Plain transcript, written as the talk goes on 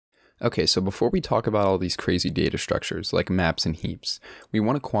Okay, so before we talk about all these crazy data structures like maps and heaps, we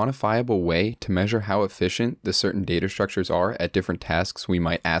want a quantifiable way to measure how efficient the certain data structures are at different tasks we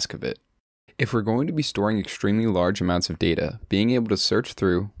might ask of it. If we're going to be storing extremely large amounts of data, being able to search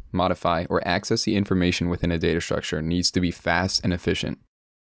through, modify, or access the information within a data structure needs to be fast and efficient.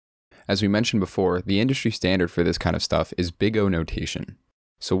 As we mentioned before, the industry standard for this kind of stuff is Bigo Notation.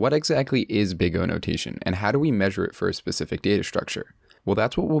 So what exactly is Bigo Notation, and how do we measure it for a specific data structure? Well,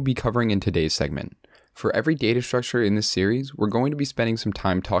 that's what we'll be covering in today's segment. For every data structure in this series, we're going to be spending some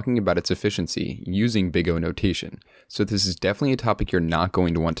time talking about its efficiency using Bigo Notation, so this is definitely a topic you're not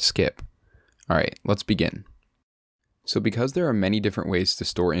going to want to skip. Alright, let's begin. So because there are many different ways to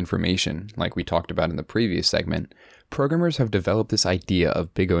store information, like we talked about in the previous segment, programmers have developed this idea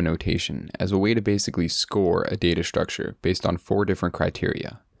of Bigo Notation as a way to basically score a data structure based on 4 different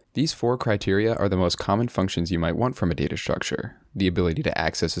criteria. These 4 criteria are the most common functions you might want from a data structure: the ability to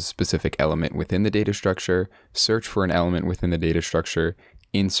access a specific element within the data structure, search for an element within the data structure,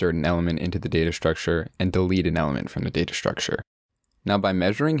 insert an element into the data structure, and delete an element from the data structure. Now, by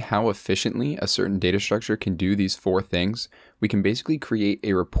measuring how efficiently a certain data structure can do these 4 things, we can basically create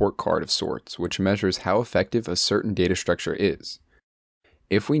a report card of sorts, which measures how effective a certain data structure is.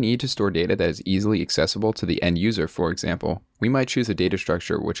 If we need to store data that is easily accessible to the end user, for example, we might choose a data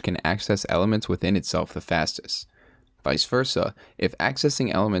structure which can access elements within itself the fastest. Vice versa, if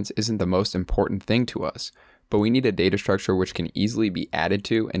accessing elements isn't the most important thing to us, but we need a data structure which can easily be added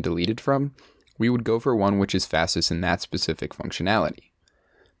to and deleted from, we would go for one which is fastest in that specific functionality.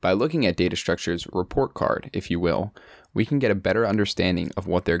 By looking at data structures' report card, if you will, we can get a better understanding of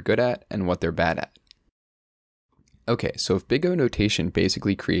what they're good at and what they're bad at. Okay, so if Bigo Notation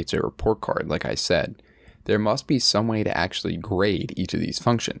basically creates a report card, like I said, there must be some way to actually grade each of these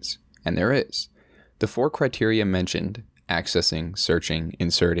functions, and there is. The 4 criteria mentioned, accessing, searching,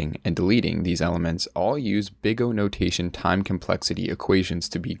 inserting, and deleting these elements all use Bigo Notation time complexity equations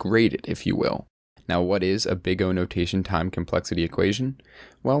to be graded, if you will. Now, what is a Bigo Notation time complexity equation?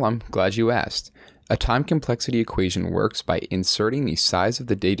 Well, I'm glad you asked. A time complexity equation works by inserting the size of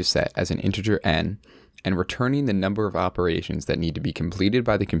the dataset as an integer n, and returning the number of operations that need to be completed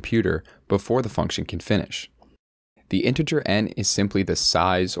by the computer before the function can finish. The integer n is simply the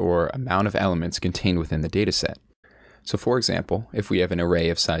size or amount of elements contained within the dataset. So for example, if we have an array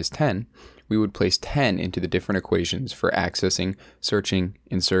of size 10, we would place 10 into the different equations for accessing, searching,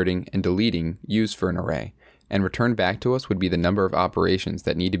 inserting, and deleting used for an array, and returned back to us would be the number of operations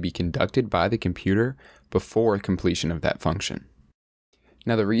that need to be conducted by the computer before completion of that function.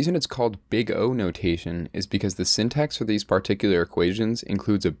 Now, the reason it's called Big O notation is because the syntax for these particular equations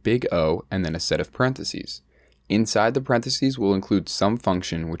includes a big O and then a set of parentheses. Inside the parentheses will include some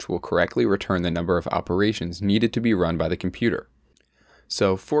function which will correctly return the number of operations needed to be run by the computer.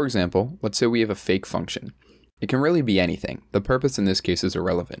 So, for example, let's say we have a fake function. It can really be anything. The purpose in this case is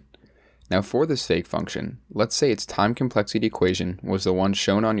irrelevant. Now, for this fake function, let's say its time complexity equation was the one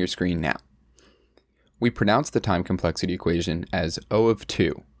shown on your screen now. We pronounce the time complexity equation as O of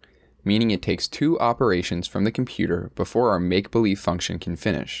 2, meaning it takes 2 operations from the computer before our make-believe function can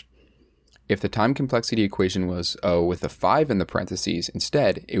finish. If the time complexity equation was O with a 5 in the parentheses,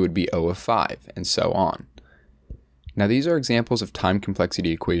 instead it would be O of 5, and so on. Now, these are examples of time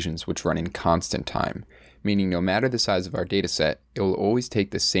complexity equations which run in constant time, meaning no matter the size of our dataset, it will always take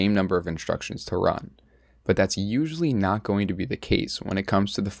the same number of instructions to run. But that's usually not going to be the case when it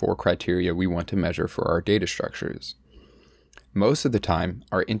comes to the 4 criteria we want to measure for our data structures. Most of the time,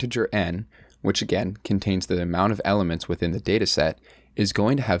 our integer n, which again contains the amount of elements within the dataset, is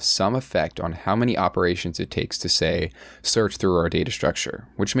going to have some effect on how many operations it takes to, say, search through our data structure,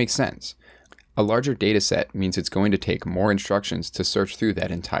 which makes sense. A larger dataset means it's going to take more instructions to search through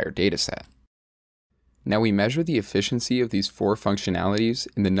that entire dataset. Now, we measure the efficiency of these 4 functionalities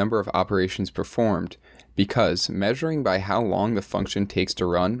in the number of operations performed because measuring by how long the function takes to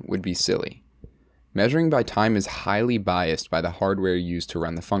run would be silly. Measuring by time is highly biased by the hardware used to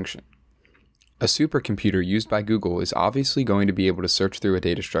run the function. A supercomputer used by Google is obviously going to be able to search through a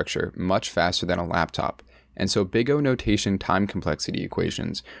data structure much faster than a laptop, and so Bigo Notation time complexity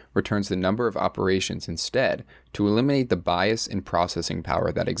equations returns the number of operations instead to eliminate the bias in processing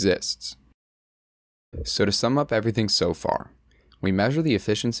power that exists. So to sum up everything so far, we measure the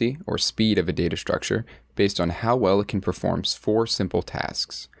efficiency or speed of a data structure based on how well it can perform 4 simple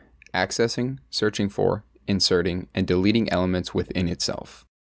tasks: accessing, searching for, inserting, and deleting elements within itself.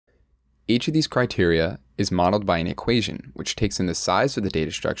 Each of these criteria is modeled by an equation which takes in the size of the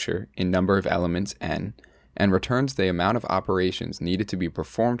data structure in number of elements n and returns the amount of operations needed to be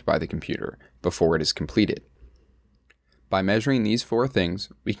performed by the computer before it is completed. By measuring these 4 things,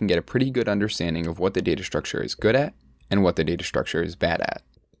 we can get a pretty good understanding of what the data structure is good at and what the data structure is bad at.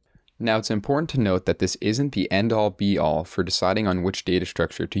 Now, it's important to note that this isn't the end-all be-all for deciding on which data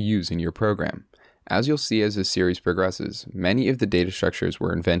structure to use in your program. As you'll see as this series progresses, many of the data structures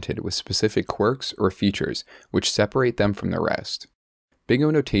were invented with specific quirks or features which separate them from the rest.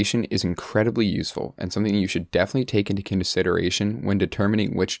 Bigo Notation is incredibly useful and something you should definitely take into consideration when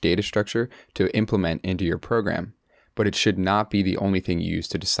determining which data structure to implement into your program, but it should not be the only thing you use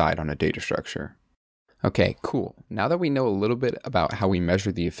to decide on a data structure. Okay, cool. Now that we know a little bit about how we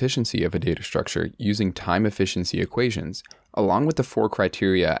measure the efficiency of a data structure using time efficiency equations, along with the 4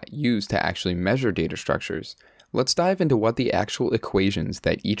 criteria used to actually measure data structures, let's dive into what the actual equations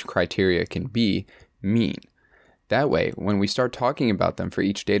that each criteria can be mean. That way, when we start talking about them for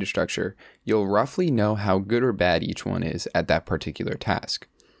each data structure, you'll roughly know how good or bad each one is at that particular task.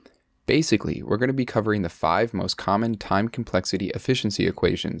 Basically, we're going to be covering the 5 most common time complexity efficiency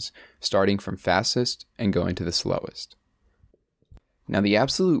equations, starting from fastest and going to the slowest. Now, the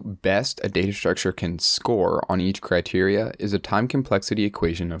absolute best a data structure can score on each criteria is a time complexity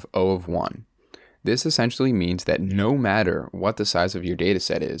equation of O of 1. This essentially means that no matter what the size of your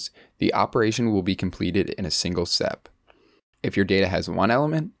dataset is, the operation will be completed in a single step. If your data has 1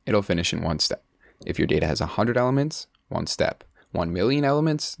 element, it'll finish in 1 step. If your data has 100 elements, 1 step. 1 million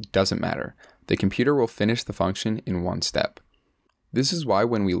elements, doesn't matter. The computer will finish the function in 1 step. This is why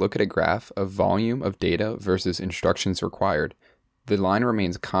when we look at a graph of volume of data versus instructions required, the line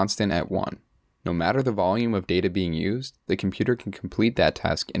remains constant at 1. No matter the volume of data being used, the computer can complete that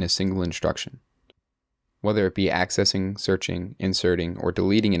task in a single instruction. Whether it be accessing, searching, inserting, or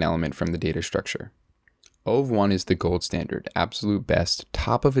deleting an element from the data structure. O of 1 is the gold standard, absolute best,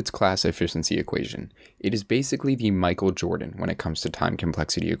 top of its class efficiency equation. It is basically the Michael Jordan when it comes to time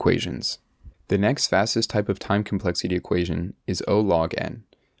complexity equations. The next fastest type of time complexity equation is O log n.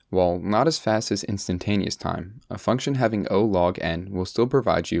 While not as fast as instantaneous time, a function having O log n will still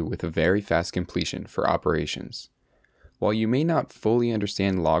provide you with a very fast completion for operations. While you may not fully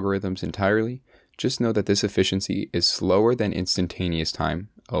understand logarithms entirely, just know that this efficiency is slower than instantaneous time,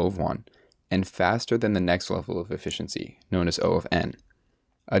 O of 1, and faster than the next level of efficiency, known as O of n.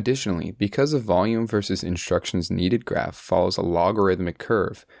 Additionally, because the volume versus instructions needed graph follows a logarithmic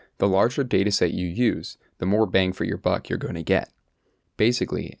curve, the larger dataset you use, the more bang for your buck you're going to get.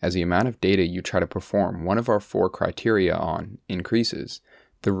 Basically, as the amount of data you try to perform one of our 4 criteria on increases,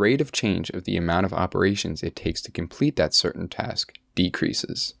 the rate of change of the amount of operations it takes to complete that certain task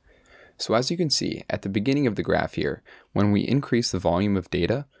decreases. So as you can see, at the beginning of the graph here, when we increase the volume of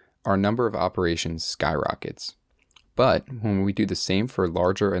data, our number of operations skyrockets. But when we do the same for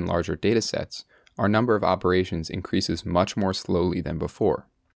larger and larger datasets, our number of operations increases much more slowly than before.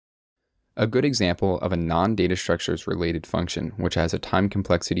 A good example of a non-data structures related function which has a time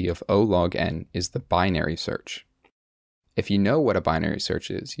complexity of O log n is the binary search. If you know what a binary search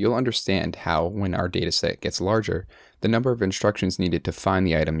is, you'll understand how, when our dataset gets larger, the number of instructions needed to find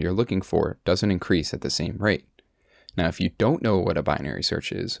the item you're looking for doesn't increase at the same rate. Now, if you don't know what a binary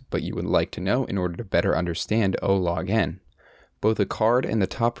search is, but you would like to know in order to better understand O log n, both a card in the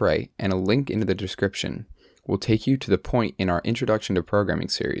top right and a link in the description will take you to the point in our Introduction to Programming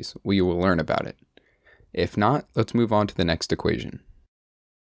series where you will learn about it. If not, let's move on to the next equation.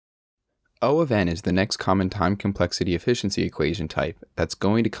 O of n is the next common time complexity efficiency equation type that's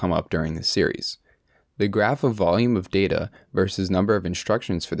going to come up during this series. The graph of volume of data versus number of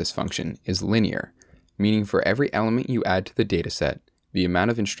instructions for this function is linear, meaning for every element you add to the dataset, the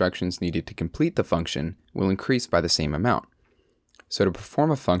amount of instructions needed to complete the function will increase by the same amount. So to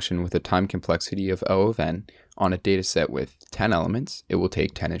perform a function with a time complexity of O of n on a dataset with 10 elements, it will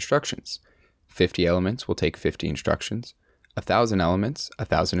take 10 instructions. 50 elements will take 50 instructions. 1,000 elements,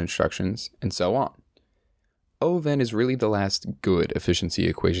 1,000 instructions, and so on. O of n is really the last good efficiency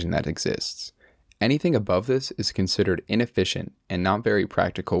equation that exists. Anything above this is considered inefficient and not very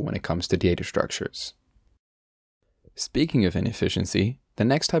practical when it comes to data structures. Speaking of inefficiency, the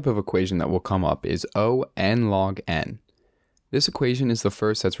next type of equation that will come up is O n log n. This equation is the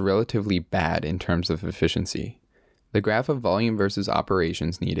first that's relatively bad in terms of efficiency. The graph of volume versus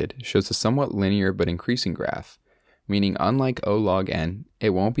operations needed shows a somewhat linear but increasing graph, meaning unlike O log n,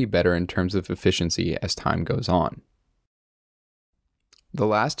 it won't be better in terms of efficiency as time goes on. The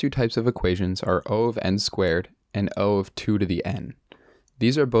last 2 types of equations are O of n squared and O of 2 to the n.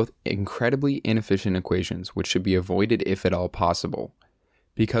 These are both incredibly inefficient equations which should be avoided if at all possible.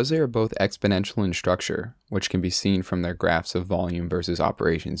 Because they are both exponential in structure, which can be seen from their graphs of volume versus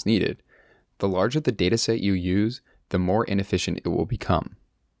operations needed, the larger the dataset you use, the more inefficient it will become.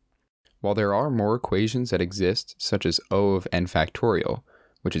 While there are more equations that exist, such as O of n factorial,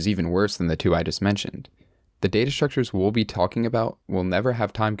 which is even worse than the two I just mentioned, the data structures we'll be talking about will never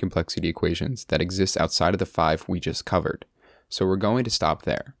have time complexity equations that exist outside of the 5 we just covered, so we're going to stop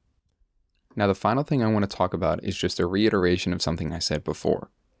there. Now the final thing I want to talk about is just a reiteration of something I said before.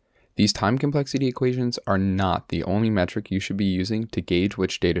 These time complexity equations are not the only metric you should be using to gauge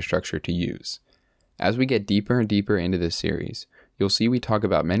which data structure to use. As we get deeper and deeper into this series, you'll see we talk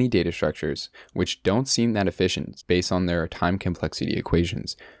about many data structures which don't seem that efficient based on their time complexity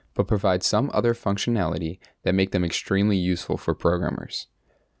equations, but provide some other functionality that make them extremely useful for programmers.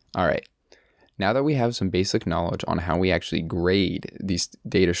 Alright, now that we have some basic knowledge on how we actually grade these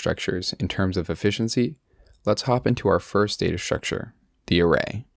data structures in terms of efficiency, let's hop into our first data structure, the array.